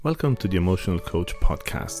Welcome to the Emotional Coach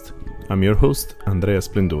Podcast. I'm your host, Andrea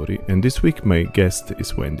Splendori, and this week my guest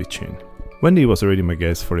is Wendy Chin. Wendy was already my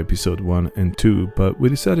guest for episode 1 and 2, but we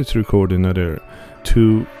decided to record another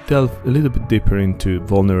to delve a little bit deeper into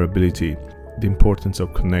vulnerability, the importance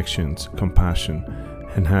of connections, compassion,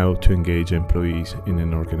 and how to engage employees in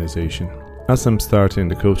an organization. As I'm starting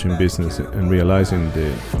the coaching business and realizing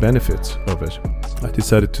the benefits of it, I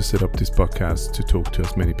decided to set up this podcast to talk to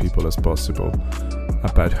as many people as possible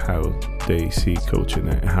about how they see coaching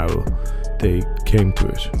and how they came to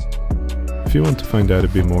it. If you want to find out a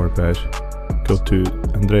bit more about it, go to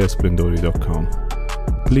andreasplendori.com.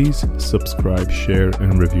 Please subscribe, share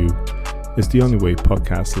and review. It's the only way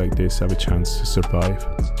podcasts like this have a chance to survive.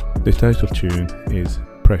 The title tune is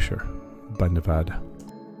Pressure by Nevada.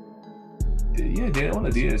 Yeah, the whole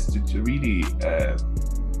idea is to really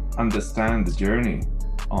understand the journey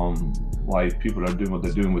on why people are doing what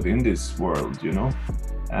they're doing within this world, you know,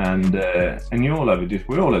 and you all have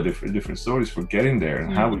we all have different stories for getting there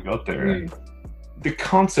and how we got there. And the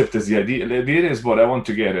concept is the idea. The idea is what I want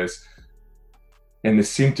to get is, and it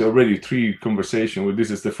seemed to already 3 conversations. Well,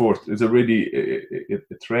 this is the 4th. It's already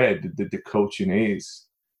a thread that the coaching is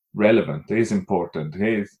relevant. It is important.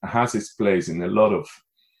 It has its place in a lot of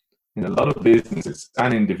businesses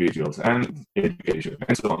and individuals and education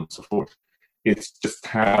and so on and so forth. It's just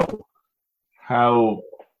how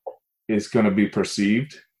it's going to be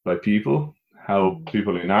perceived by people, how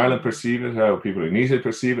people in Ireland perceive it, how people in Israel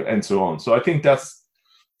perceive it, and so on. So I think that's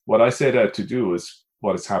what I set out to do, is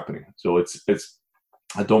what is happening. So it's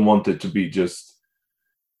I don't want it to be just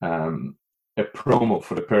a promo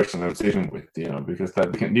for the person I'm sitting with, you know, because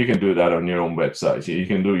you can do that on your own website. You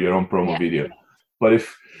can do your own promo video. But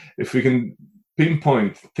if we can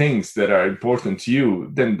pinpoint things that are important to you,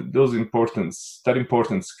 then that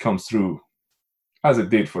importance comes through, as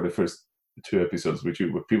it did for the first 2 episodes with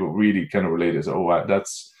you, where people really kind of related. Oh, wow, that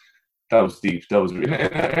was deep. That was really.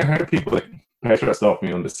 And I heard people like Petra stop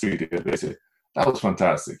me on the street and they say, that was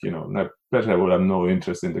fantastic, you know. Now Petra would have no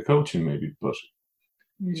interest in the coaching maybe, but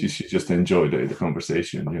she just enjoyed the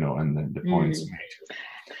conversation, you know, and the points made.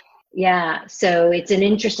 Yeah, so it's an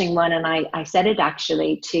interesting one, and I said it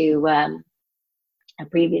actually to a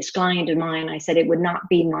previous client of mine. I said it would not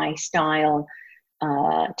be my style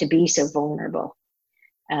to be so vulnerable,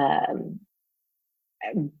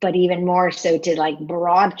 but even more so to like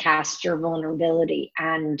broadcast your vulnerability.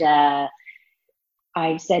 And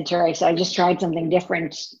I said to her, I just tried something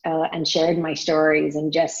different and shared my stories,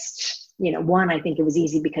 and just, you know, one, I think it was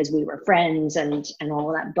easy because we were friends and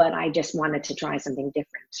all that, but I just wanted to try something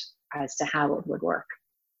different as to how it would work.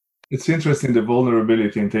 It's interesting, the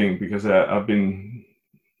vulnerability thing, because I've been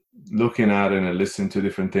looking at it and listened to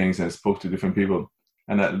different things and spoke to different people.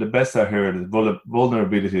 And the best I heard is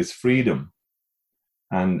vulnerability is freedom.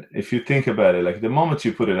 And if you think about it, like the moment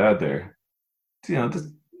you put it out there, you know,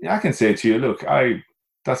 I can say to you, look,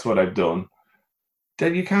 that's what I've done.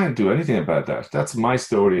 Then you can't do anything about that. That's my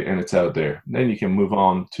story and it's out there. Then you can move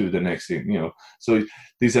on to the next thing, you know. So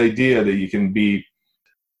this idea that you can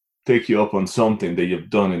take you up on something that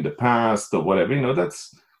you've done in the past or whatever, you know,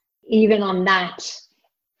 that's... Even on that,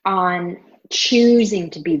 on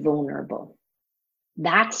choosing to be vulnerable,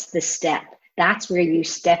 that's the step. That's where you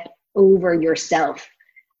step over yourself,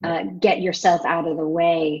 get yourself out of the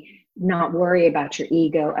way, not worry about your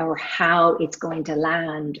ego or how it's going to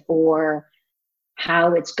land or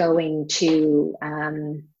how it's going to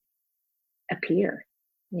appear,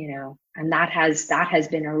 you know. And that has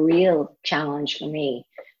been a real challenge for me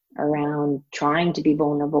around trying to be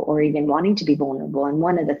vulnerable or even wanting to be vulnerable. And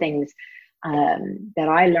one of the things that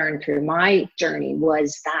I learned through my journey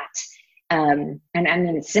was that, and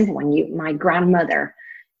it's a simple one. My grandmother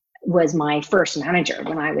was my first manager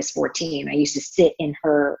when I was 14. I used to sit in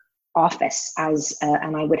her office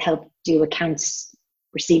and I would help do accounts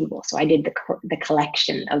receivable. So I did the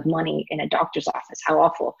collection of money in a doctor's office. How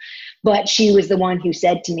awful. But she was the one who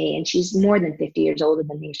said to me, and she's more than 50 years older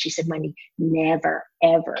than me, she said, Wendy, never,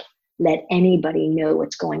 ever let anybody know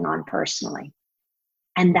what's going on personally.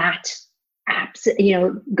 And that, absolutely, you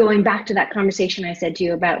know, going back to that conversation I said to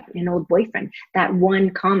you about an old boyfriend, that one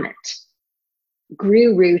comment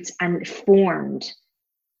grew roots and formed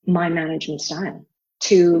my management style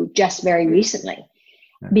to just very recently.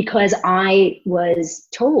 Because I was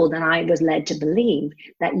told and I was led to believe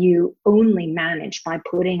that you only manage by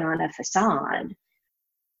putting on a facade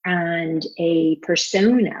and a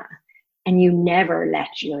persona, and you never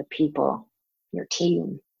let your people, your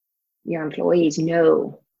team, your employees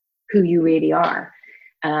know who you really are.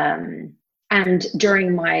 And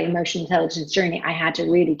during my emotional intelligence journey, I had to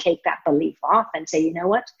really take that belief off and say, you know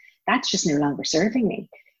what, that's just no longer serving me.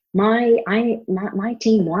 my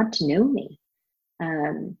team want to know me.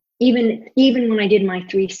 Even when I did my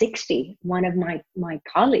 360, one of my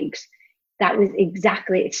colleagues, that was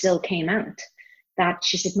exactly, it still came out that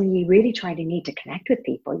she said, when you really try to need to connect with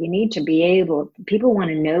people, you need to be able, people want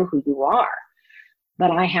to know who you are.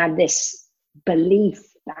 But I had this belief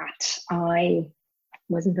that I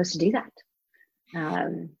wasn't supposed to do that.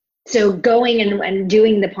 So going and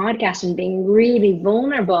doing the podcast and being really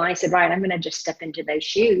vulnerable, I said, right, I'm going to just step into those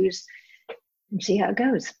shoes and see how it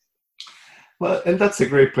goes. Well, and that's a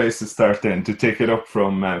great place to start then, to take it up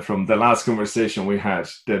from the last conversation we had.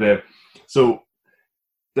 So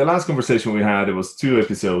the last conversation we had, it was 2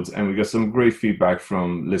 episodes, and we got some great feedback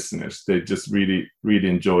from listeners. They just really, really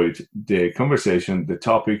enjoyed the conversation, the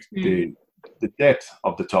topic, the depth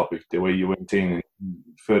of the topic, the way you went in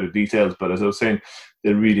further details. But as I was saying,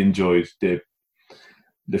 they really enjoyed the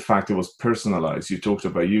fact it was personalized. You talked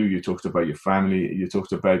about you talked about your family, you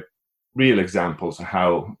talked about real examples of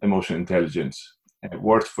how emotional intelligence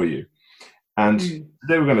worked for you. And today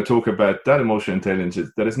we're going to talk about that emotional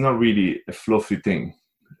intelligence, that is not really a fluffy thing.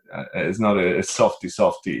 It's not a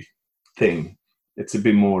softy thing. It's a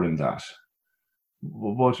bit more than that.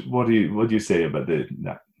 What do you say about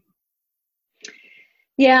that?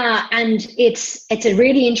 Yeah, and it's a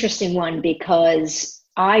really interesting one, because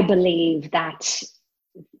I believe that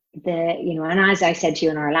and as I said to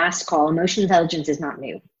you in our last call, emotional intelligence is not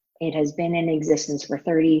new. It has been in existence for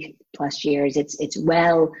 30 plus years. It's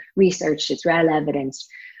well researched, it's well evidenced,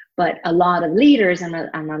 but a lot of leaders and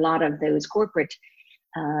a lot of those corporate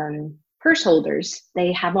purse holders,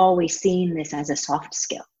 they have always seen this as a soft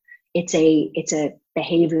skill. It's a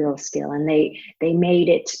behavioral skill, and they made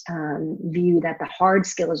it view that the hard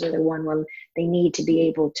skills are the one. Well, they need to be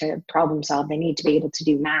able to problem solve, they need to be able to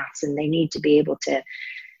do maths, and they need to be able to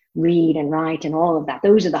read and write and all of that.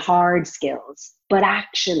 Those are the hard skills. But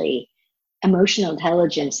actually, emotional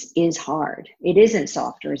intelligence is hard. It isn't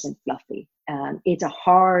soft or isn't fluffy. It's a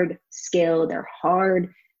hard skill. They're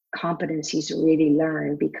hard competencies to really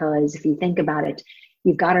learn, because if you think about it,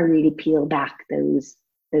 you've got to really peel back those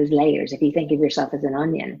layers. If you think of yourself as an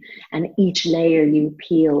onion, and each layer you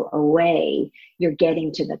peel away, you're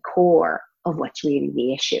getting to the core of what's really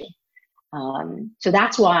the issue. So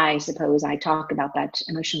that's why I suppose I talk about that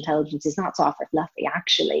emotional intelligence is not soft or fluffy.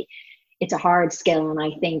 Actually, it's a hard skill. And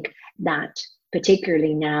I think that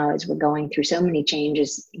particularly now, as we're going through so many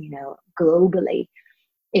changes, globally,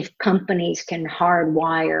 if companies can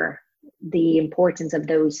hardwire the importance of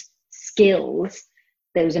those skills,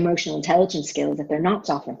 those emotional intelligence skills, that they're not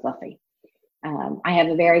soft and fluffy. I have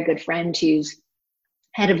a very good friend who's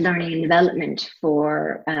head of learning and development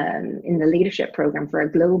for in the leadership program for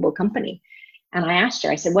a global company. And I asked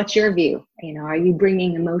her, I said, what's your view? Are you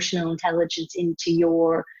bringing emotional intelligence into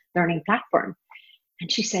your learning platform?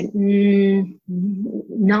 And she said,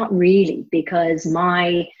 not really, because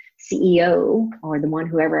my CEO, or the one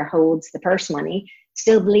whoever holds the purse money,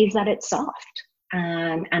 still believes that it's soft,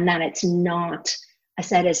 and that it's not a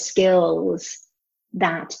set of skills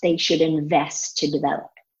that they should invest to develop.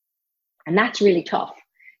 And that's really tough.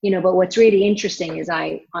 But what's really interesting is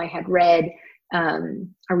I had read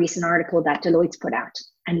a recent article that Deloitte's put out,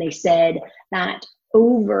 and they said that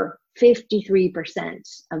over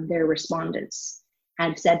 53% of their respondents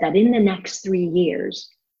had said that in the next 3 years,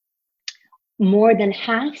 more than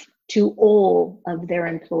half to all of their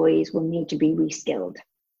employees will need to be reskilled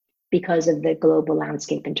because of the global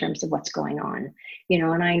landscape in terms of what's going on.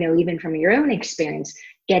 And I know even from your own experience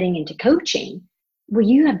getting into coaching, well,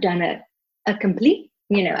 you have done a complete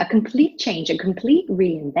change, a complete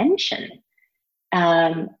reinvention.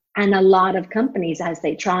 And a lot of companies, as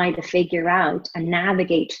they try to figure out and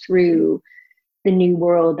navigate through the new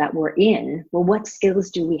world that we're in, well, what skills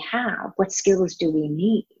do we have? What skills do we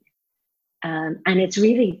need? And it's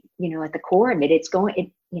really, at the core of it,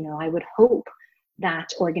 I would hope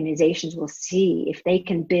that organizations will see, if they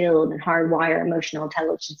can build and hardwire emotional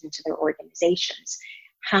intelligence into their organizations,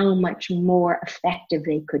 how much more effective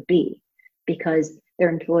they could be, because their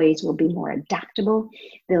employees will be more adaptable.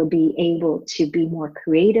 They'll be able to be more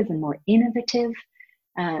creative and more innovative.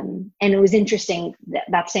 And it was interesting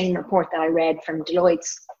that same report that I read from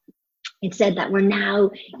Deloitte's, it said that we're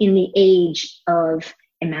now in the age of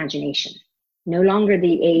imagination, no longer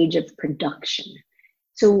the age of production.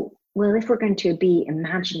 So, well, if we're going to be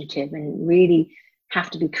imaginative and really have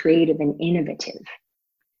to be creative and innovative,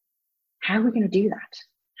 how are we going to do that?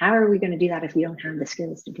 How are we going to do that if we don't have the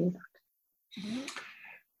skills to do that?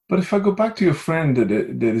 But if I go back to your friend that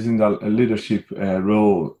is in that leadership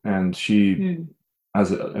role, and she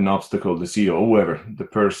has an obstacle, the CEO, whoever, the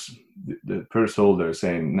purse the purse holder is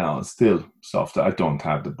saying, no, it's still soft. I don't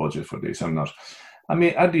have the budget for this. I'm not. I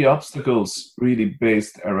mean, are the obstacles really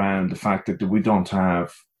based around the fact that we don't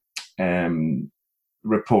have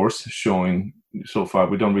reports showing, so far,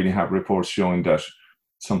 we don't really have reports showing that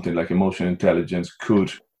something like emotional intelligence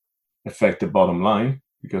could affect the bottom line?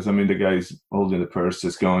 Because, I mean, the guys holding the purse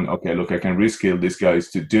is going, okay, look, I can reskill these guys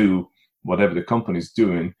to do whatever the company's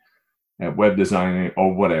doing, web designing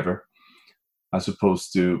or whatever, as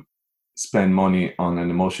opposed to spend money on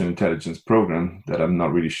an emotional intelligence program that I'm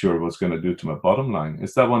not really sure what's going to do to my bottom line.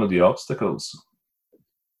 Is that one of the obstacles?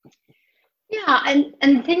 Yeah,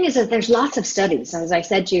 and the thing is that there's lots of studies. As I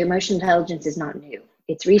said to you, emotional intelligence is not new.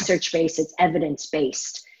 It's research-based, it's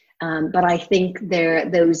evidence-based. But I think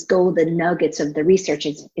those golden nuggets of the research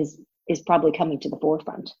is probably coming to the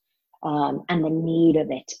forefront, and the need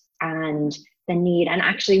of it, and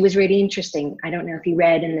actually it was really interesting. I don't know if you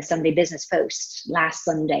read in the Sunday Business Post last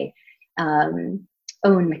Sunday, Owen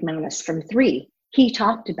McManus from 3, he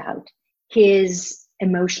talked about his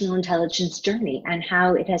emotional intelligence journey and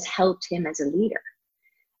how it has helped him as a leader.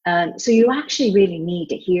 So you actually really need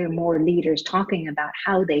to hear more leaders talking about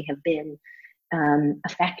how they have been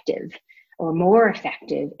effective or more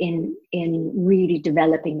effective in really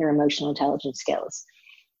developing their emotional intelligence skills.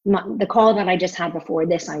 The call that I just had before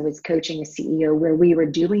this, I was coaching a CEO where we were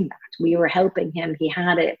doing that. We were helping him. He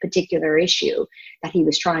had a particular issue that he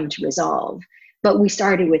was trying to resolve, but we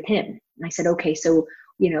started with him. And I said, okay, so,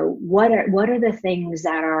 what are the things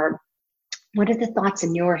that are, what are the thoughts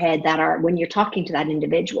in your head that are, when you're talking to that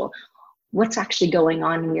individual, what's actually going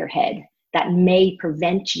on in your head that may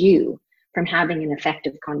prevent you from having an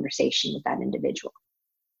effective conversation with that individual?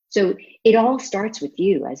 So it all starts with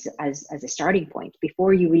you as a starting point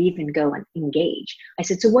before you even go and engage. I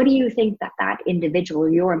said, so what do you think that individual,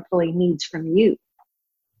 your employee, needs from you?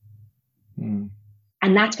 And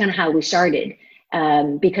that's kind of how we started,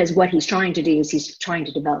 because what he's trying to do is he's trying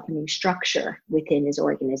to develop a new structure within his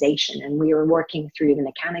organization. And we were working through the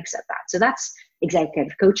mechanics of that. So that's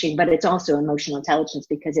executive coaching, but it's also emotional intelligence,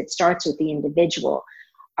 because it starts with the individual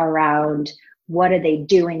around what are they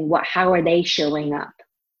doing, how are they showing up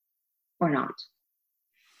or not.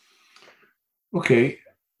 Okay,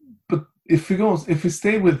 but if we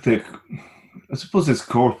stay with I suppose it's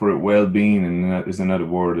corporate well-being, and that is another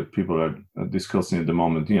word that people are discussing at the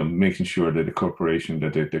moment. Making sure that the corporation,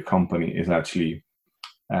 that the company is actually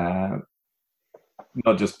not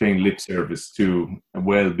just paying lip service to a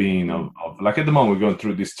well-being of like at the moment we're going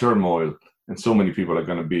through this turmoil, and so many people are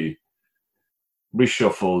going to be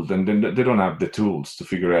reshuffled, and then they don't have the tools to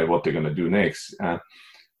figure out what they're going to do next.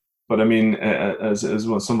 But I mean, as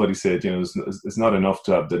what somebody said, it's not enough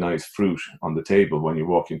to have the nice fruit on the table when you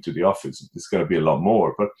walk into the office. There's got to be a lot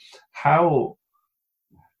more. But how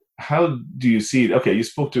do you see it? Okay, you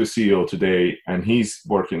spoke to a CEO today, and he's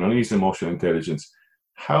working on his emotional intelligence.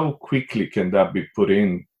 How quickly can that be put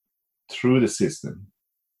in through the system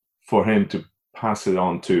for him to pass it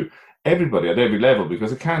on to everybody at every level?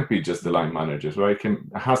 Because it can't be just the line managers, right? It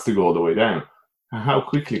has to go all the way down. How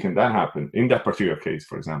quickly can that happen in that particular case,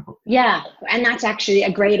 for example? Yeah, and that's actually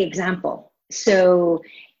a great example. So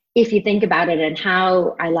if you think about it, and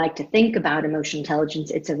how I like to think about emotional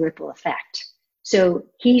intelligence, it's a ripple effect. So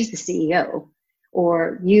he's the CEO,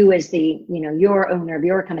 or you as the, your owner of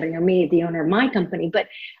your company, or me, the owner of my company, but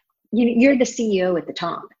you're the CEO at the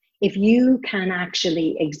top. If you can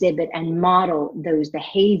actually exhibit and model those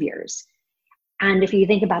behaviors, and if you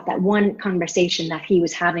think about that one conversation that he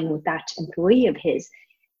was having with that employee of his,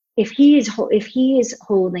 if he is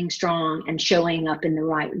holding strong and showing up in the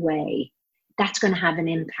right way, that's going to have an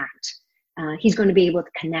impact. He's going to be able to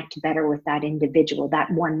connect better with that individual, that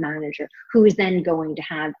one manager, who is then going to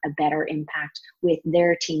have a better impact with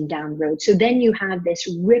their team down the road. So then you have this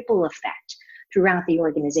ripple effect throughout the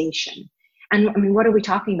organization. And I mean, what are we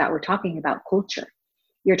talking about? We're talking about culture.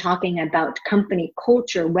 You're talking about company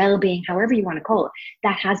culture, well-being, however you want to call it,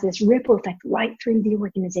 that has this ripple effect right through the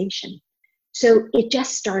organization. So it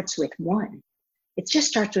just starts with one. It just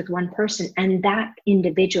starts with one person, and that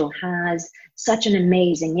individual has such an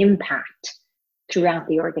amazing impact throughout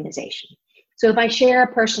the organization. So if I share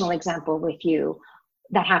a personal example with you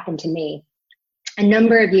that happened to me, a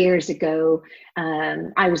number of years ago,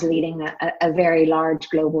 I was leading a very large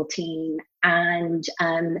global team, and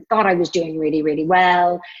thought I was doing really, really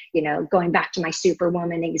well. Going back to my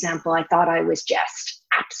Superwoman example, I thought I was just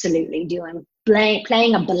absolutely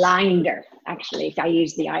playing a blinder, actually, if I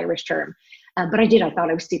use the Irish term. But I did. I thought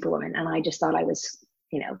I was Superwoman, and I just thought I was,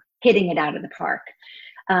 hitting it out of the park.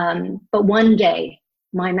 But one day,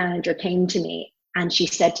 my manager came to me, and she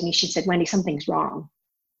said, Wendy, something's wrong.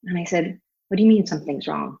 And I said, what do you mean something's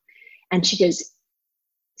wrong? And she goes,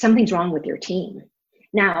 something's wrong with your team.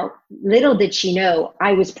 Now, little did she know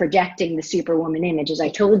I was projecting the superwoman image, as I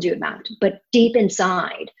told you about. But deep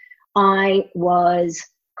inside, I was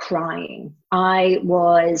crying. I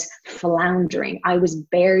was floundering. I was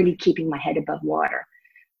barely keeping my head above water.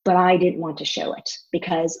 But I didn't want to show it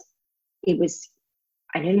because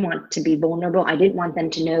I didn't want to be vulnerable. I didn't want them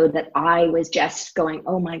to know that I was just going,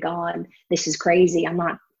 oh my God, this is crazy. I'm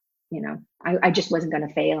not, I just wasn't going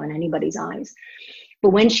to fail in anybody's eyes. But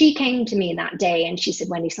when she came to me that day and she said,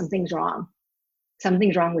 Wendy, something's wrong.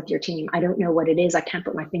 Something's wrong with your team. I don't know what it is. I can't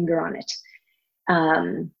put my finger on it.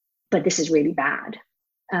 But this is really bad.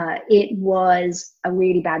 It was a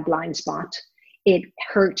really bad blind spot. It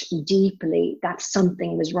hurt deeply that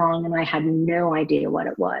something was wrong and I had no idea what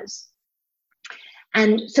it was.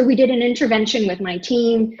 And so we did an intervention with my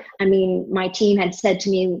team. I mean, my team had said to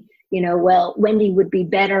me, well, Wendy would be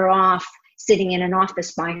better off sitting in an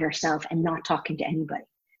office by herself and not talking to anybody.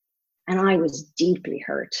 And I was deeply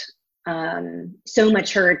hurt. So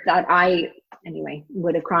much hurt that I,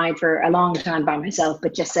 would have cried for a long time by myself,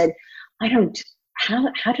 but just said, I'm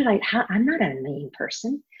not a mean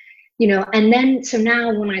person, and then, so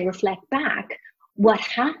now when I reflect back, what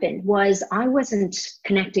happened was I wasn't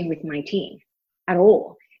connecting with my team at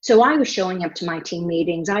all. So I was showing up to my team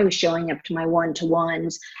meetings, I was showing up to my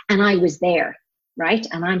one-to-ones, and I was there, right?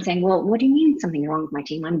 And I'm saying, well, what do you mean something wrong with my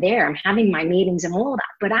team? I'm there, I'm having my meetings and all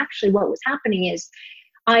that. But actually what was happening is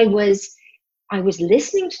I was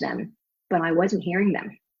listening to them, but I wasn't hearing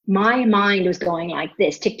them. My mind was going like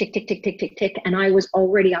this, tick, tick, tick, tick, tick, tick, tick. And I was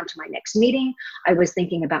already on to my next meeting. I was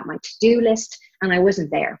thinking about my to-do list and I wasn't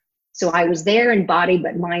there. So I was there in body,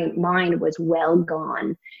 but my mind was well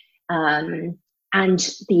gone. And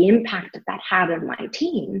the impact that had on my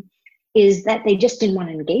team is that they just didn't want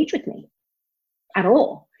to engage with me at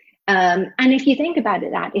all. And if you think about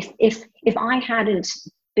it, that if I hadn't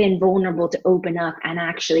been vulnerable to open up and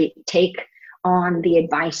actually take on the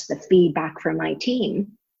advice, the feedback from my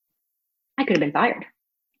team, I could have been fired.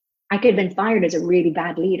 I could have been fired as a really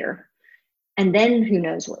bad leader. And then who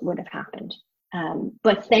knows what would have happened.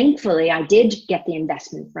 But thankfully, I did get the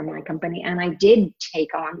investment from my company and I did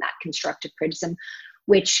take on that constructive criticism,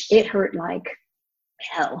 which it hurt like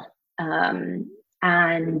hell.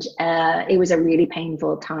 And it was a really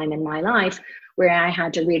painful time in my life where I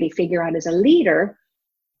had to really figure out as a leader,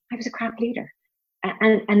 I was a crap leader.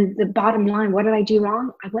 And the bottom line, what did I do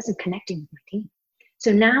wrong? I wasn't connecting with my team.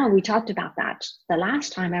 So now we talked about that the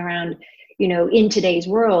last time around, in today's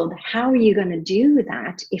world, how are you going to do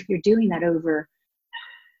that if you're doing that over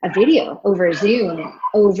a video, over a Zoom,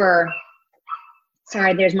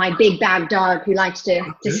 sorry, there's my big bad dog who likes to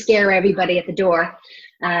scare everybody at the door,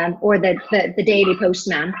 or the daily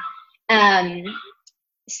postman.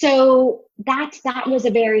 So that was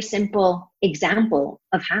a very simple example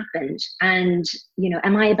of happened. And,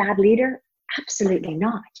 am I a bad leader? Absolutely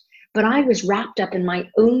not. But I was wrapped up in my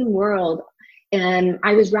own world. And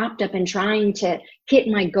I was wrapped up in trying to hit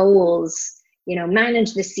my goals,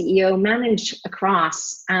 manage the CEO, manage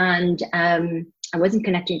across. And I wasn't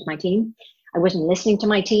connecting with my team. I wasn't listening to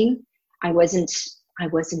my team. I wasn't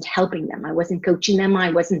helping them. I wasn't coaching them. I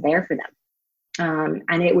wasn't there for them.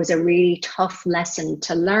 And it was a really tough lesson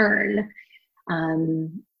to learn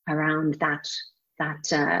around that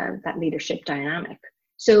leadership dynamic.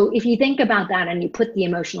 So if you think about that and you put the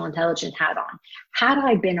emotional intelligence hat on, had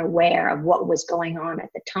I been aware of what was going on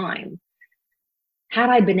at the time,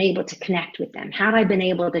 had I been able to connect with them, had I been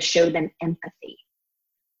able to show them empathy,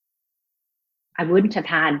 I wouldn't have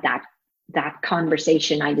had that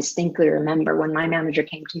conversation. I distinctly remember when my manager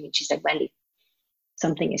came to me and she said, Wendy,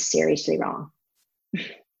 something is seriously wrong.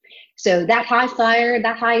 So that high flyer,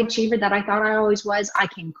 that high achiever that I thought I always was, I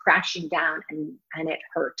came crashing down and it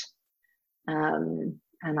hurt. And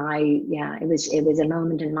it was a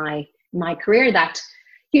moment in my career that,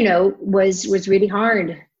 was really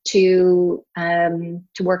hard to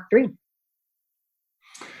work through.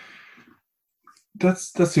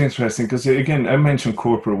 That's interesting because, again, I mentioned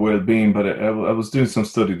corporate well-being, but I was doing some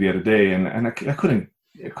study the other day and I couldn't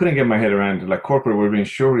get my head around it. Like, corporate well-being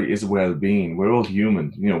surely is well-being. We're all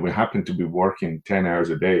human. We happen to be working 10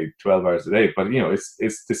 hours a day, 12 hours a day, but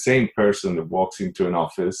it's the same person that walks into an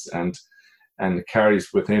office and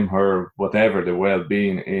carries with him, her, whatever the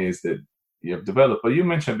well-being is that you have developed. But you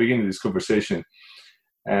mentioned at the beginning of this conversation,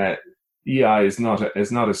 EI is not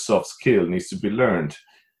a soft skill, it needs to be learned.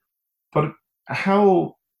 But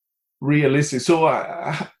how realistic? So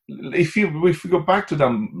if we go back to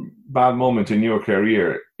that bad moment in your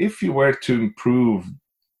career, if you were to improve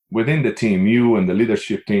within the team, you and the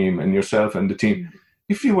leadership team and yourself and the team,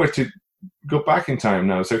 if you were to go back in time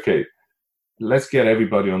now, it's okay, let's get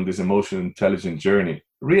everybody on this emotional intelligence journey.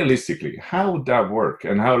 Realistically, how would that work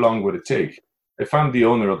and how long would it take? If I'm the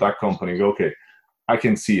owner of that company, go, okay, I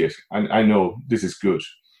can see it and I know this is good.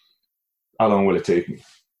 How long will it take me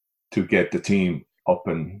to get the team up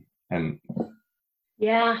and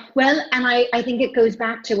Yeah, well, and I think it goes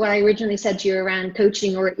back to what I originally said to you around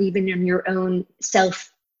coaching, or even in your own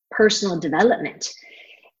personal development.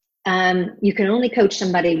 You can only coach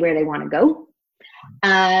somebody where they want to go.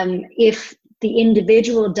 If the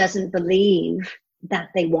individual doesn't believe that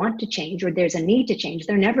they want to change or there's a need to change,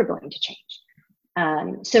 they're never going to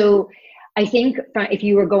change. So I think if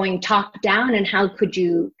you were going top down, and how could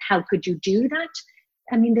you do that?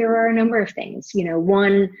 I mean, there are a number of things.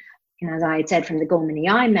 One, as I had said, from the Goldman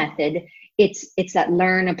EI method, it's that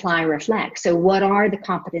learn, apply, reflect. So what are the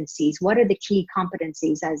competencies? What are the key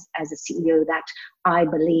competencies as a CEO that I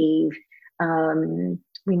believe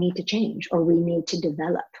we need to change or we need to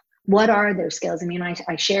develop? What are those skills? I mean,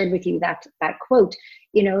 I shared with you that quote.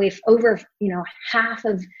 If over half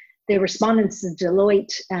of the respondents to the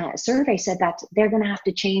Deloitte survey said that they're going to have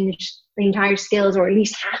to change the entire skills, or at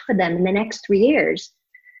least half of them, in the next 3 years.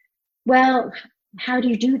 Well, how do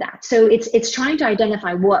you do that? So it's trying to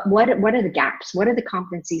identify what are the gaps, what are the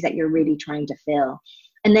competencies that you're really trying to fill,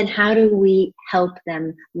 and then how do we help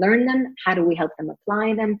them learn them? How do we help them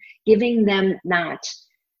apply them? Giving them that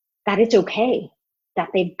it's okay, that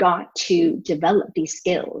they've got to develop these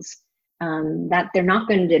skills, that they're not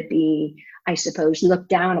going to be, I suppose, looked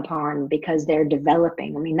down upon because they're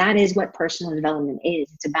developing. I mean, that is what personal development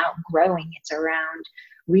is. It's about growing. It's around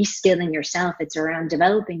reskilling yourself. It's around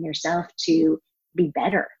developing yourself to be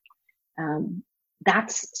better.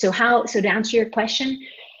 So to answer your question,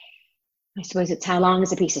 I suppose it's how long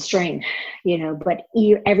is a piece of string, but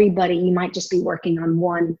everybody, you might just be working on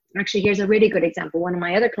one. Actually, here's a really good example. One of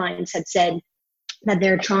my other clients had said that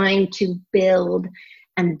they're trying to build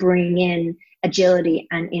and bring in agility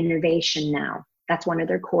and innovation now. That's one of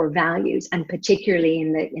their core values. And particularly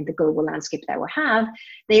in the global landscape that we have,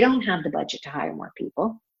 they don't have the budget to hire more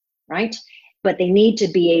people, right? But they need to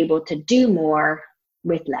be able to do more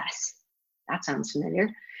with less. That sounds familiar.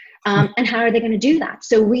 And how are they going to do that?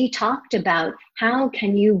 So we talked about how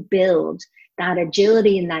can you build that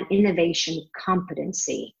agility and that innovation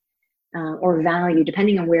competency or value,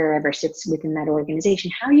 depending on wherever sits within that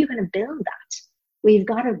organization. How are you going to build that? Well, you've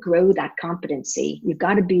got to grow that competency. You've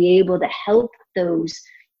got to be able to help those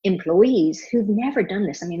employees who've never done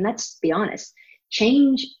this. I mean, let's be honest,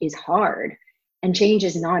 change is hard and change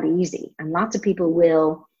is not easy. And lots of people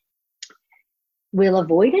will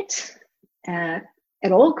avoid it at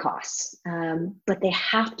all costs. But they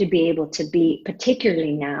have to be able to be,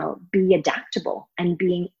 particularly now, be adaptable and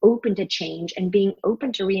being open to change and being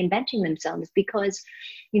open to reinventing themselves, because,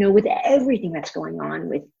 with everything that's going on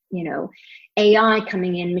with, AI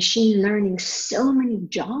coming in, machine learning, so many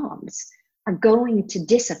jobs are going to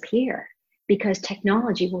disappear because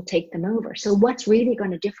technology will take them over. So what's really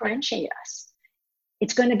going to differentiate us?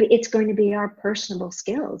 It's going to be our personable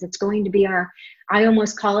skills. It's going to be I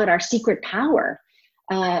almost call it our secret power,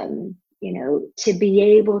 to be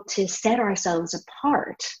able to set ourselves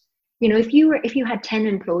apart. If you had 10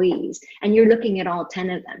 employees and you're looking at all 10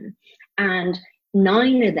 of them, and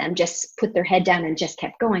 9 of them just put their head down and just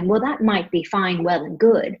kept going, well, that might be fine, well and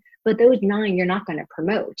good, but those 9 you're not going to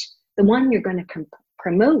promote. The one you're going to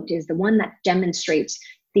promote is the one that demonstrates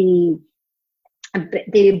the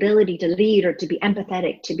ability to lead or to be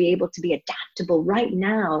empathetic, to be able to be adaptable right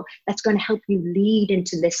now. That's going to help you lead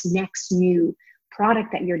into this next new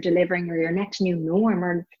product that you're delivering, or your next new norm,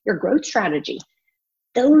 or your growth strategy.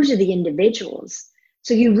 Those are the individuals.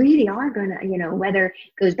 So you really are going to, whether it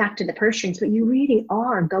goes back to the purse strings, but you really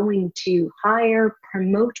are going to hire,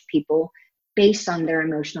 promote people based on their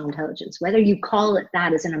emotional intelligence, whether you call it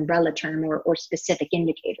that as an umbrella term or specific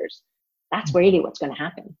indicators. That's really what's going to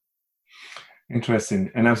happen. Interesting.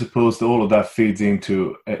 And I suppose all of that feeds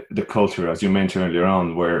into the culture, as you mentioned earlier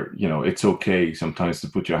on, where, it's okay sometimes to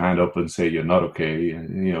put your hand up and say you're not okay,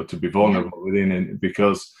 and, to be vulnerable within it,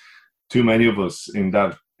 because too many of us in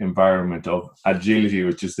that environment of agility,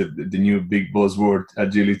 which is the new big buzzword,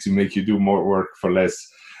 agility, to make you do more work for less.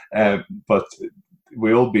 But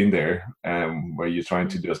we all been there, where you're trying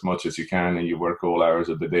to do as much as you can and you work all hours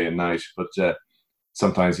of the day and night. But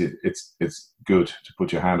sometimes it's good to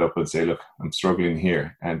put your hand up and say, look, I'm struggling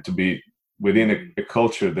here, and to be within a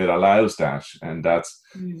culture that allows that. And that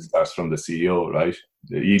starts from the CEO, right?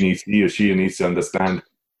 He or she needs to understand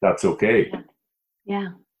that's okay.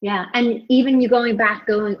 Yeah. And even you go back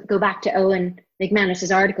to Owen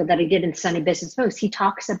McManus's article that he did in the Sunday Business Post, he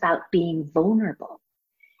talks about being vulnerable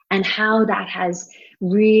and how that has,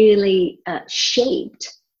 really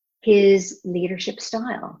shaped his leadership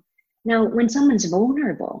style. Now, when someone's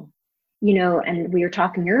vulnerable, and we were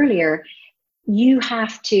talking earlier, you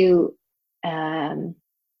have to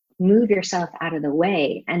move yourself out of the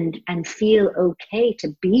way and feel okay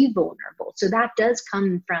to be vulnerable. So that does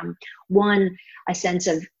come from, one, a sense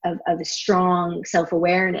of a strong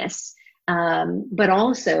self-awareness, but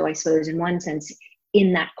also, I suppose, in one sense,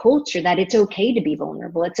 in that culture, that it's okay to be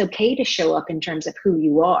vulnerable. It's okay to show up in terms of who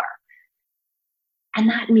you are. And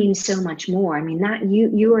that means so much more. I mean, that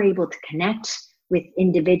you are able to connect with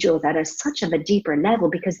individuals at such of a deeper level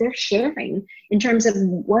because they're sharing in terms of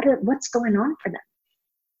what's going on for them.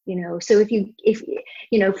 So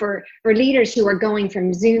if for leaders who are going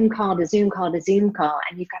from Zoom call to Zoom call to Zoom call,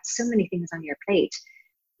 and you've got so many things on your plate,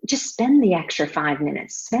 just spend the extra 5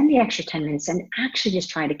 minutes, spend the extra 10 minutes, and actually just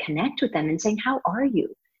try to connect with them and saying, how are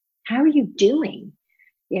you? How are you doing?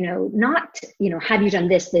 Not, have you done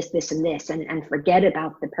this, this, and this, and forget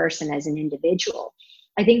about the person as an individual.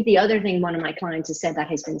 I think the other thing one of my clients has said that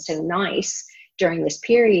has been so nice during this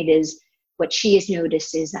period is what she has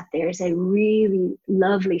noticed is that there's a really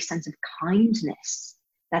lovely sense of kindness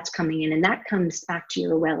that's coming in. And that comes back to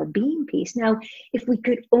your well-being piece. Now, if we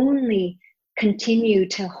could only continue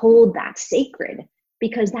to hold that sacred,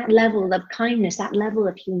 because that level of kindness, that level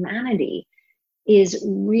of humanity is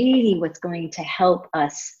really what's going to help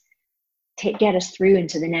us get us through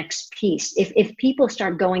into the next piece. If people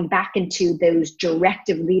start going back into those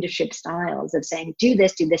directive leadership styles of saying, do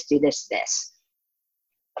this, do this, do this, this,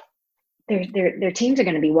 their teams are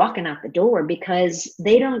going to be walking out the door because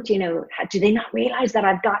they don't, do they not realize that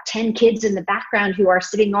I've got 10 kids in the background who are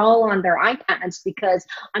sitting all on their iPads because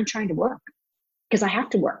I'm trying to work, because I have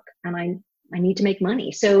to work and I need to make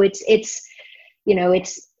money. So it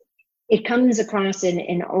comes across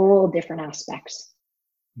in all different aspects.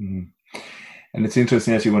 Mm-hmm. And it's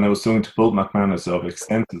interesting, actually, when I was talking to Paul McManus of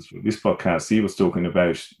Extensions for this podcast, he was talking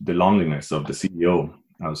about the loneliness of the CEO.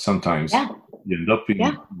 Sometimes you end up being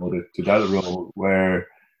promoted to that role where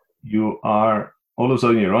you are, all of a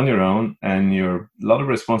sudden you're on your own and you're a lot of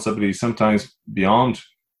responsibility, sometimes beyond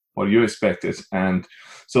what you expected. And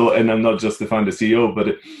I'm not justifying the CEO,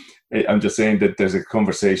 but I'm just saying that there's a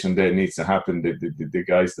conversation that needs to happen. The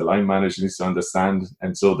guys, the line manager needs to understand,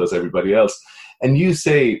 and so does everybody else. And you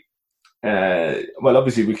say, well,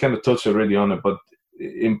 obviously we kind of touched already on it, but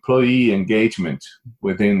employee engagement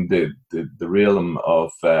within the realm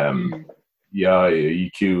of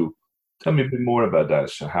EQ. Tell me a bit more about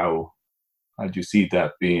that. How do you see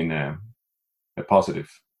that being a positive?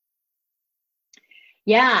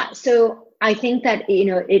 Yeah, so I think that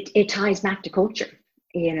it ties back to culture.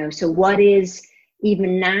 So what is,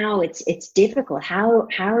 even now it's difficult. How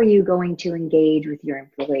are you going to engage with your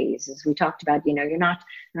employees? As we talked about, you're not,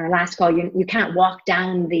 in our last call, you can't walk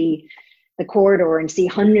down the corridor and see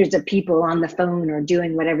hundreds of people on the phone or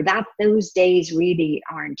doing whatever. Those days really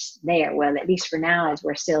aren't there. Well, at least for now, as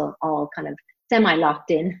we're still all kind of semi-locked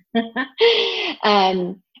in.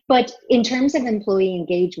 But in terms of employee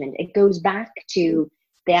engagement, it goes back to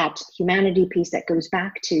that humanity piece, that goes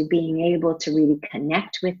back to being able to really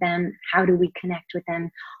connect with them. How do we connect with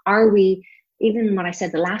them? Are we, even what I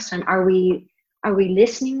said the last time, are we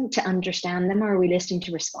listening to understand them, or are we listening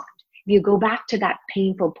to respond? If you go back to that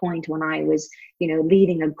painful point when I was,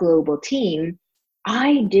 leading a global team,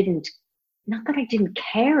 not that I didn't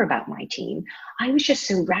care about my team, I was just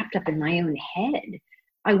so wrapped up in my own head.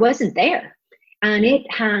 I wasn't there. And it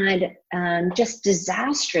had just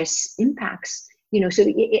disastrous impacts. So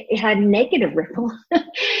it had negative ripple.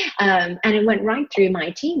 And it went right through my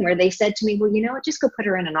team, where they said to me, well, just go put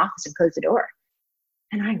her in an office and close the door.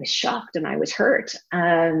 And I was shocked and I was hurt.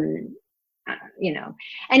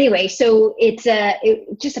 Anyway, so it's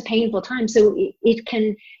just a painful time. So it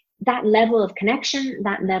can, that level of connection,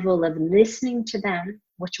 that level of listening to them,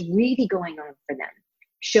 what's really going on for them,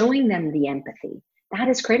 showing them the empathy, that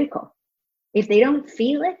is critical. If they don't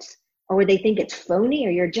feel it, or they think it's phony, or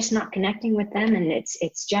you're just not connecting with them, and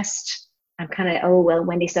it's just, I'm kind of, oh, well,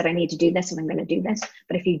 Wendy said I need to do this and I'm going to do this.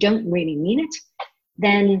 But if you don't really mean it,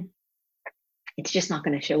 then it's just not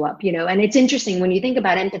going to show up, And it's interesting when you think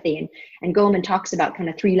about empathy, and Goleman talks about kind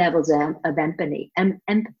of 3 levels of empathy.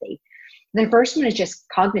 The first one is just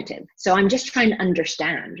cognitive. So I'm just trying to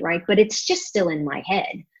understand, right? But it's just still in my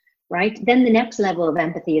head, right? Then the next level of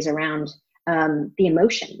empathy is around the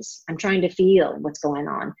emotions. I'm trying to feel what's going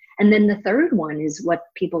on. And then the third one is what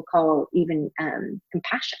people call even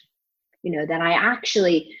compassion, that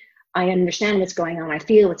I understand what's going on, I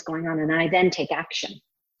feel what's going on, and I then take action.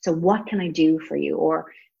 So what can I do for you?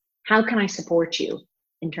 Or how can I support you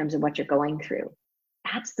in terms of what you're going through?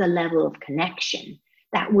 That's the level of connection.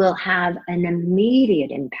 that will have an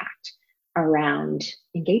immediate impact around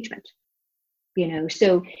engagement.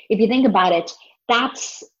 So if you think about it,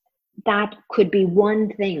 that could be one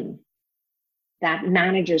thing that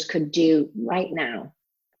managers could do right now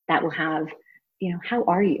that will have, how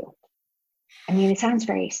are you? I mean, it sounds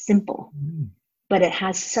very simple, but it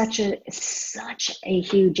has such a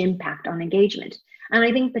huge impact on engagement. And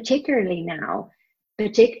I think particularly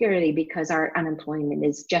because our unemployment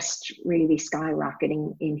is just really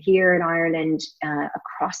skyrocketing in here in Ireland,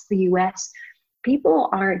 across the US, people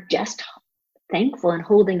are just thankful and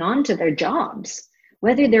holding on to their jobs,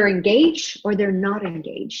 whether they're engaged or they're not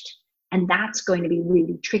engaged. And that's going to be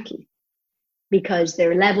really tricky because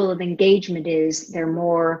their level of engagement they're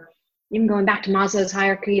more, even going back to Maslow's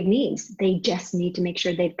hierarchy of needs, they just need to make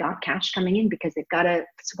sure they've got cash coming in because they've got to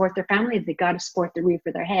support their family, they've got to support the roof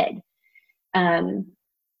over their head.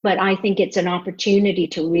 But I think it's an opportunity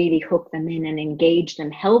to really hook them in and engage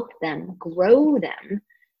them, help them, grow them,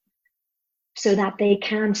 so that they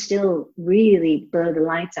can still really blow the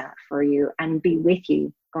lights out for you and be with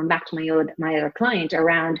you. Going back to my other client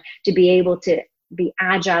around to be able to be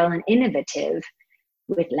agile and innovative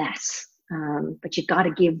with less. But you've got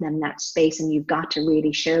to give them that space, and you've got to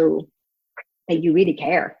really show that you really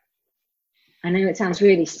care. I know it sounds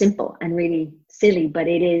really simple and really silly, but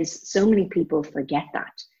it is. So many people forget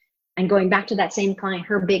that. And going back to that same client,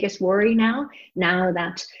 her biggest worry now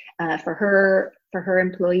that for her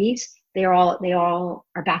employees, they all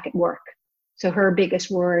are back at work. So her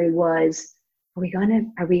biggest worry was, are we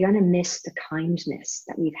gonna miss the kindness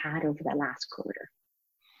that we've had over the last quarter?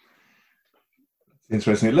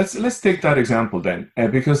 Interesting. Let's take that example then,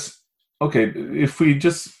 because okay, if we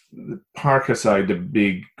just park aside the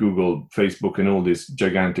big Google, Facebook, and all these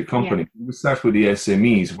gigantic companies, we start with the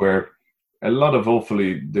SMEs, where a lot of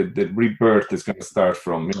hopefully the rebirth is going to start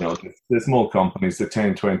from, the small companies, the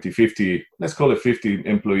 10, 20, 50, let's call it 50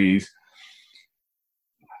 employees.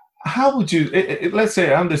 How would you, let's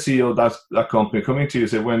say I'm the CEO of that company, coming to you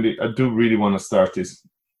and say, Wendy, I do really want to start this,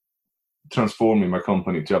 transforming my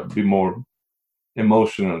company to be more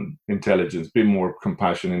emotional intelligence, be more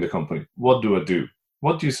compassion in the company. What do I do?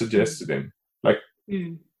 What do you suggest to them?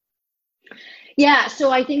 Yeah,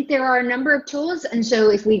 so I think there are a number of tools. And so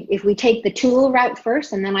if we take the tool route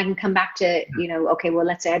first, and then I can come back to, okay, well,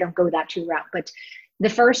 let's say I don't go that tool route. But the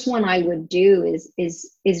first one I would do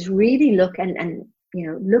is really look and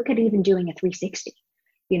look at even doing a 360.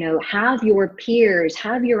 Have your peers,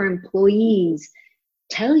 have your employees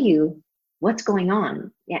tell you what's going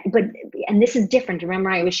on. Yeah, and this is different. Remember,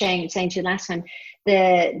 I was saying to you last time,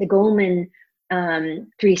 the Goldman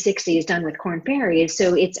 360 is done with Korn Ferry,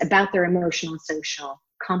 so it's about their emotional and social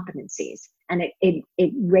competencies, and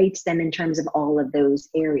it rates them in terms of all of those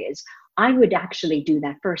areas. I would actually do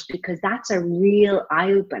that first, because that's a real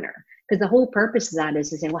eye-opener, because the whole purpose of that is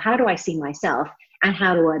to say, well, how do I see myself and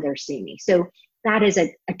how do others see me? So that is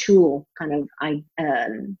a tool kind of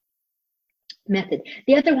method.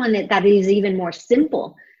 The other one that is even more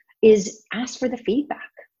simple is ask for the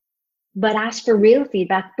feedback, but ask for real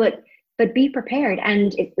feedback, but be prepared.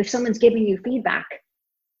 And if someone's giving you feedback,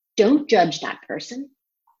 don't judge that person,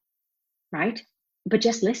 right? But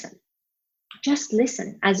just listen. Just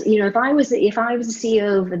listen. As if I was the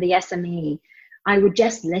CEO of the SME, I would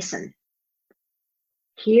just listen.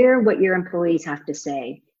 Hear what your employees have to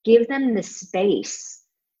say. Give them the space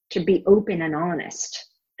to be open and honest,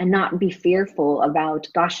 and not be fearful about,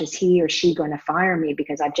 gosh, is he or she going to fire me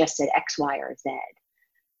because I've just said X, Y, or Z?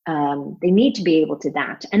 They need to be able to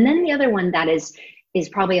that. And then the other one that is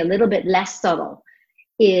probably a little bit less subtle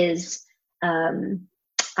is,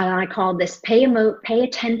 I call this pay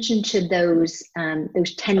attention to those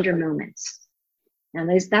tender moments. Now,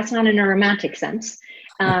 that's not in a romantic sense,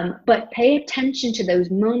 but pay attention to those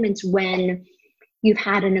moments when you've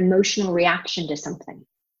had an emotional reaction to something.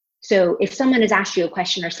 So if someone has asked you a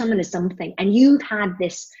question or someone is something and you've had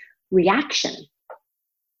this reaction,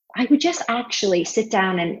 I would just actually sit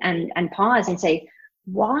down and pause and say,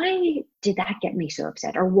 why did that get me so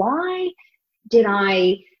upset? Or why did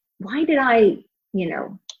I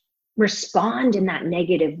respond in that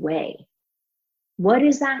negative way? What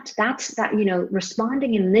is that? That's that,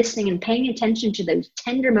 responding and listening and paying attention to those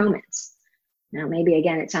tender moments. Now, maybe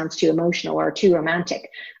again, it sounds too emotional or too romantic.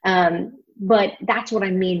 But that's what I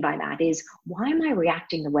mean by that is, why am I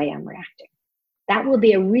reacting the way I'm reacting? That will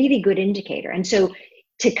be a really good indicator. And so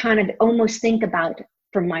to kind of almost think about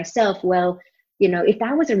for myself, well, if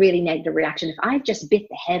that was a really negative reaction, if I just bit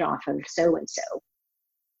the head off of so-and-so,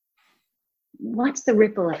 what's the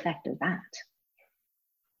ripple effect of that?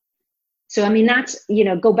 So, I mean, that's,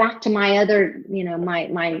 go back to my other,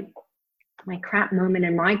 my crap moment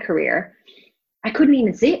in my career, I couldn't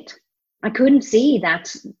even see it. I couldn't see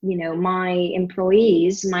that, my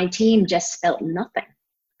employees, my team just felt nothing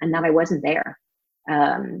and that I wasn't there.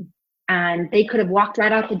 And they could have walked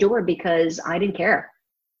right out the door because I didn't care.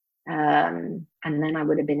 And then I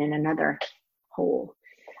would have been in another hole.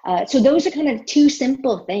 So those are kind of two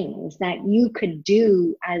simple things that you could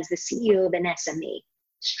do as the CEO of an SME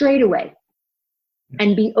straight away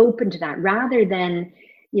and be open to that rather than,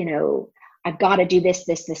 I've got to do this,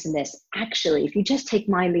 this, this, and this. Actually, if you just take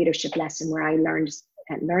my leadership lesson where I learned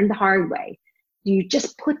the hard way, you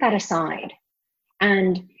just put that aside.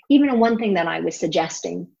 And even one thing that I was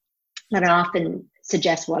suggesting, that I often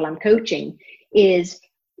suggest while I'm coaching, is,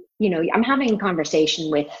 I'm having a conversation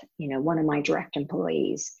with, one of my direct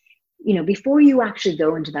employees. Before you actually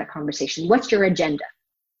go into that conversation, what's your agenda?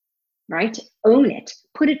 Right? Own it.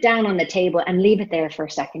 Put it down on the table and leave it there for a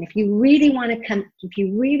second. If you really want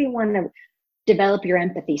to develop your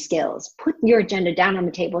empathy skills, put your agenda down on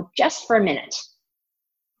the table just for a minute,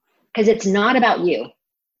 because it's not about you.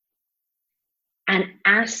 And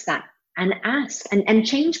ask that, and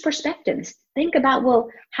change perspectives. Think about, well,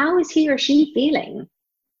 how is he or she feeling,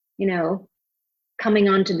 coming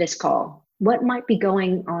onto this call? What might be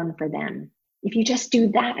going on for them? If you just do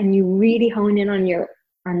that and you really hone in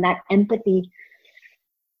on that empathy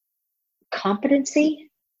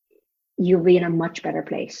competency, you'll be in a much better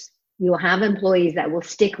place. You'll have employees that will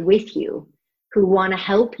stick with you, who want to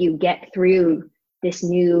help you get through this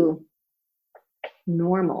new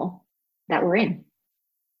normal that we're in.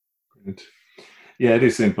 Brilliant. Yeah, it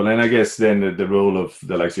is simple. And I guess then the role of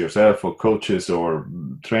the likes of yourself or coaches or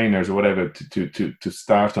trainers or whatever to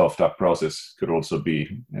start off that process could also be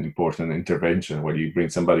an important intervention, where you bring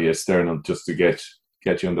somebody external just to get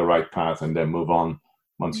you on the right path and then move on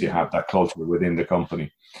once you have that culture within the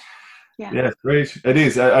company. Yeah, great. It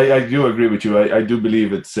is. I do agree with you. I do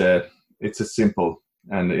believe it's a simple,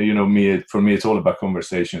 and for me it's all about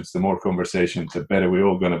conversations. The more conversations, the better we're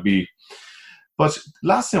all going to be. But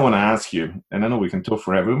last thing I want to ask you, and I know we can talk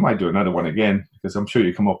forever, we might do another one again, because I'm sure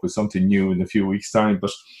you come up with something new in a few weeks' time, but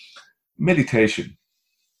meditation.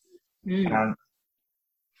 And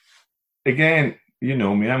again, you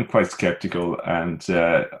know me, I'm quite skeptical, and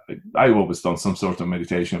I've always done some sort of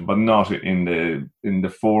meditation, but not in the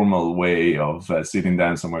formal way of sitting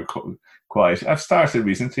down somewhere quiet. I've started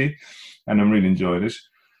recently, and I'm really enjoying it.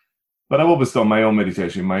 But I've always done my own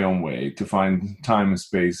meditation, my own way, to find time and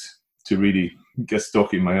space to really get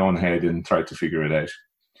stuck in my own head and try to figure it out.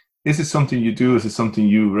 Is it something you do? Is it something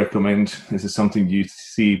you recommend? Is it something you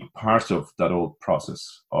see part of that whole process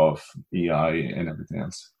of EI and everything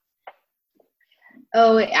else?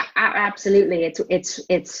 Oh, absolutely.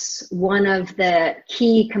 It's one of the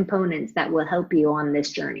key components that will help you on this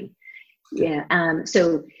journey. Yeah.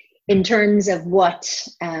 So in terms of what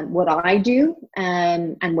I do,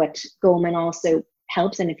 and what Goleman also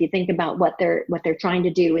helps, and if you think about what they're trying to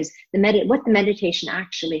do, is what the meditation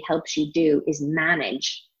actually helps you do is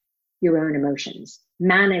manage your own emotions,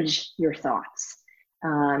 manage your thoughts,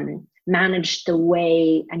 manage the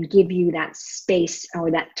way, and give you that space or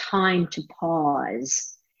that time to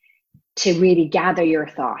pause, to really gather your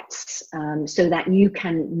thoughts, so that you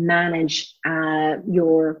can manage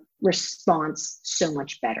your response so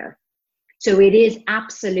much better. So it is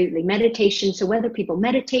absolutely meditation. So whether people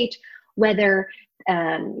meditate, whether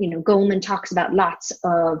Goleman talks about lots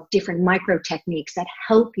of different micro techniques that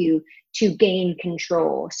help you to gain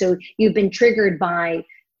control. So you've been triggered by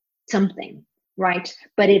something, right?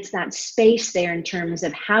 But it's that space there in terms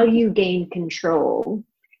of how you gain control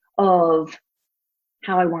of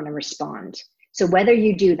how I want to respond. So whether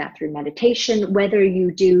you do that through meditation, whether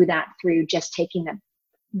you do that through just taking a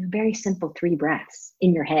very simple 3 breaths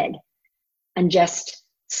in your head and just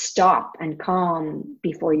stop and calm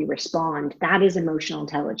before you respond, that is emotional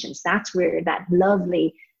intelligence. That's where that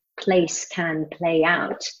lovely place can play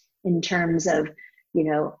out in terms of,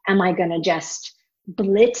 am I going to just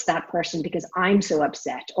blitz that person because I'm so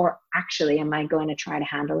upset, or actually am I going to try to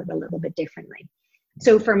handle it a little bit differently?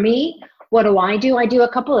 So for me, what do? I do a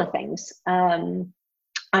couple of things.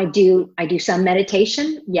 I do some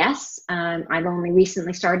meditation. Yes. I've only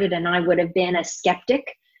recently started, and I would have been a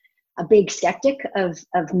big skeptic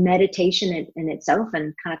of meditation in itself,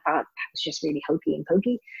 and kind of thought it was just really hokey and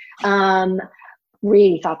pokey.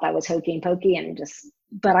 Really thought that was hokey and pokey,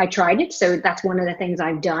 but I tried it. So that's one of the things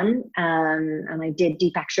I've done. And I did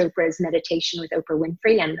Deepak Chopra's meditation with Oprah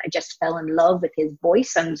Winfrey, and I just fell in love with his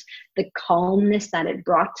voice and the calmness that it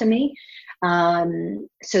brought to me.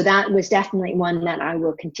 So that was definitely one that I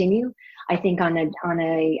will continue. I think on a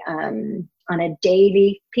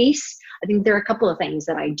daily piece, I think there are a couple of things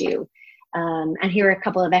that I do. And here are a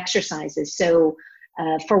couple of exercises. So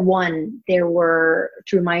for one, there were,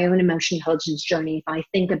 through my own emotional intelligence journey, if I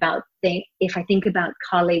think about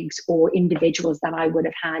colleagues or individuals that I would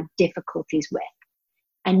have had difficulties with,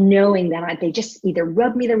 and knowing that they just either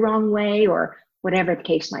rub me the wrong way or whatever the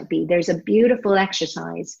case might be, there's a beautiful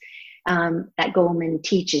exercise that Goleman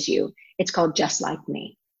teaches you. It's called Just Like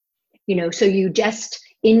Me. So you just,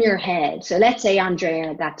 in your head, so let's say,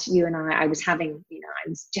 Andrea, that you and I was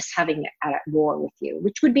just having a war with you,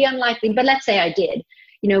 which would be unlikely, but let's say I did.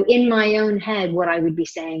 In my own head, what I would be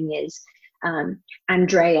saying is,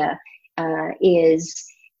 Andrea is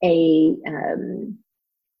a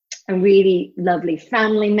really lovely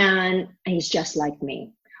family man. He's just like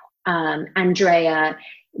me. Andrea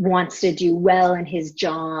wants to do well in his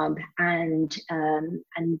job and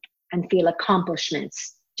feel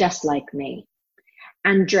accomplishments just like me.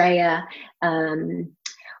 Andrea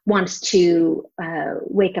wants to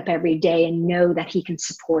wake up every day and know that he can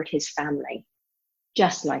support his family,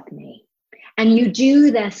 just like me. And you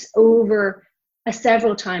do this over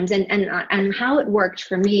several times. And how it worked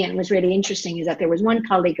for me, and was really interesting, is that there was one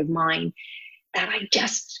colleague of mine that I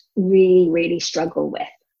just really, really struggle with.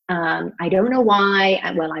 I don't know why.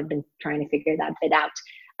 Well, I've been trying to figure that bit out.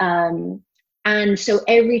 And so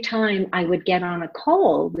every time I would get on a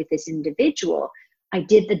call with this individual, I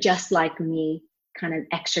did the Just Like Me kind of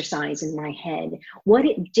exercise in my head. What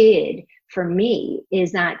it did for me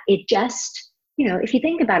is that it just, if you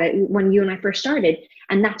think about it, when you and I first started,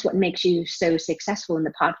 and that's what makes you so successful in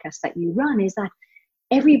the podcast that you run, is that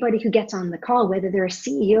everybody who gets on the call, whether they're a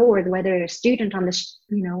CEO or whether they're a student on this,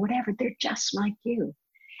 whatever, they're just like you.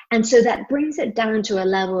 And so that brings it down to a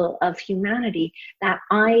level of humanity that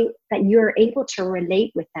you're able to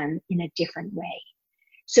relate with them in a different way.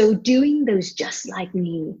 So doing those Just Like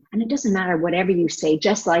Me, and it doesn't matter whatever you say,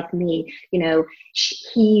 just like me,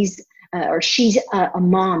 he's or she's a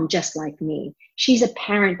mom just like me. She's a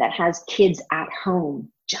parent that has kids at home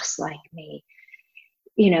just like me.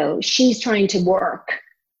 She's trying to work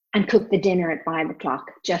and cook the dinner at 5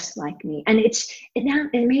 o'clock just like me. And it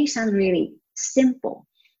may sound really simple,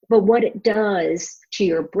 but what it does to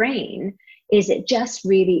your brain is it just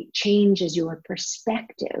really changes your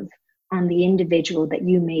perspective on the individual that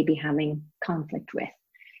you may be having conflict with.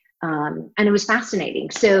 And it was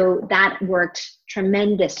fascinating. So that worked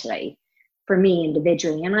tremendously for me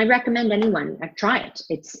individually. And I recommend anyone try it.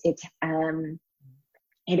 It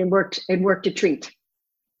worked a treat.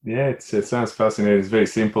 Yeah, it sounds fascinating. It's very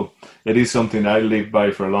simple. It is something I lived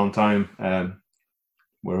by for a long time.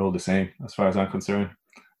 We're all the same as far as I'm concerned.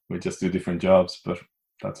 We just do different jobs, but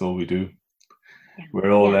that's all we do. Yeah.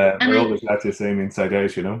 We're all exactly the same inside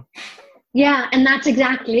out, Yeah, and that's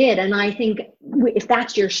exactly it. And I think if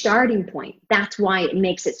that's your starting point, that's why it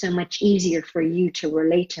makes it so much easier for you to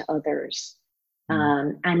relate to others,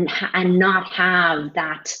 and not have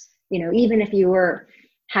that, even if you were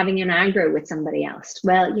having an aggro with somebody else.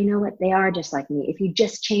 Well, you know what? They are just like me. If you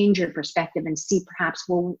just change your perspective and see perhaps,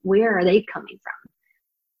 well, where are they coming from?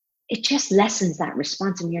 It just lessens that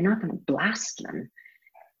response, and you're not going to blast them.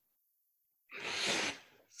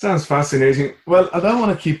 Sounds fascinating. Well, I don't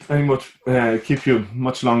want to keep you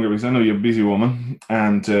much longer, because I know you're a busy woman,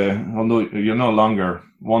 and although you're no longer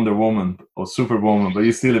Wonder Woman or Superwoman, but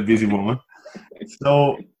you're still a busy woman.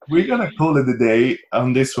 So we're going to call it a day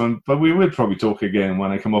on this one, but we will probably talk again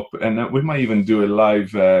when I come up, and we might even do a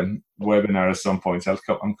live webinar at some point.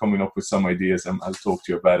 I'm coming up with some ideas, and I'll talk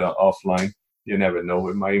to you about it offline. You never know,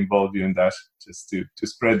 it might involve you in that, just to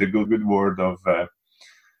spread the good word of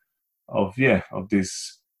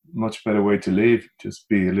this much better way to live. Just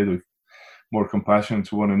be a little more compassionate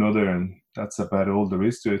to one another, and that's about all there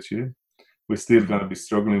is to it. Yeah, we're still going to be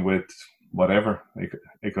struggling with whatever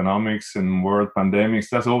economics and world pandemics.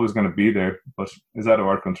 That's always going to be there, but it's out of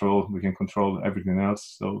our control. We can control everything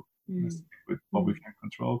else, so let's stick with what we can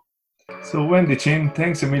control. So Wendy Chin,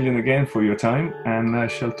 thanks a million again for your time, and I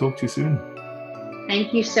shall talk to you soon.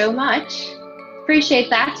 Thank you so much. Appreciate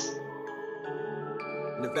that.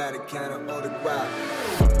 Nevada County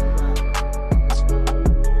autograph.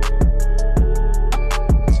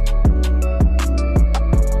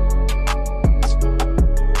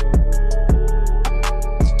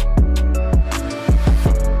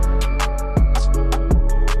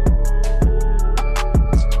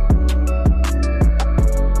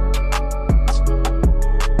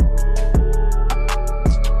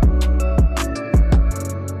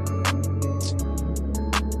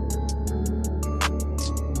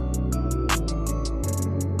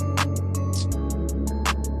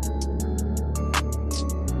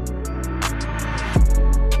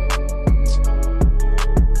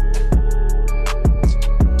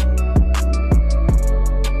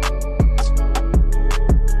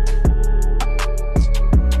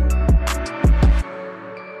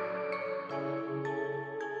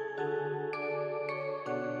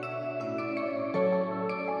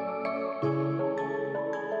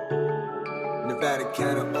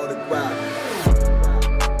 Vatican autograph.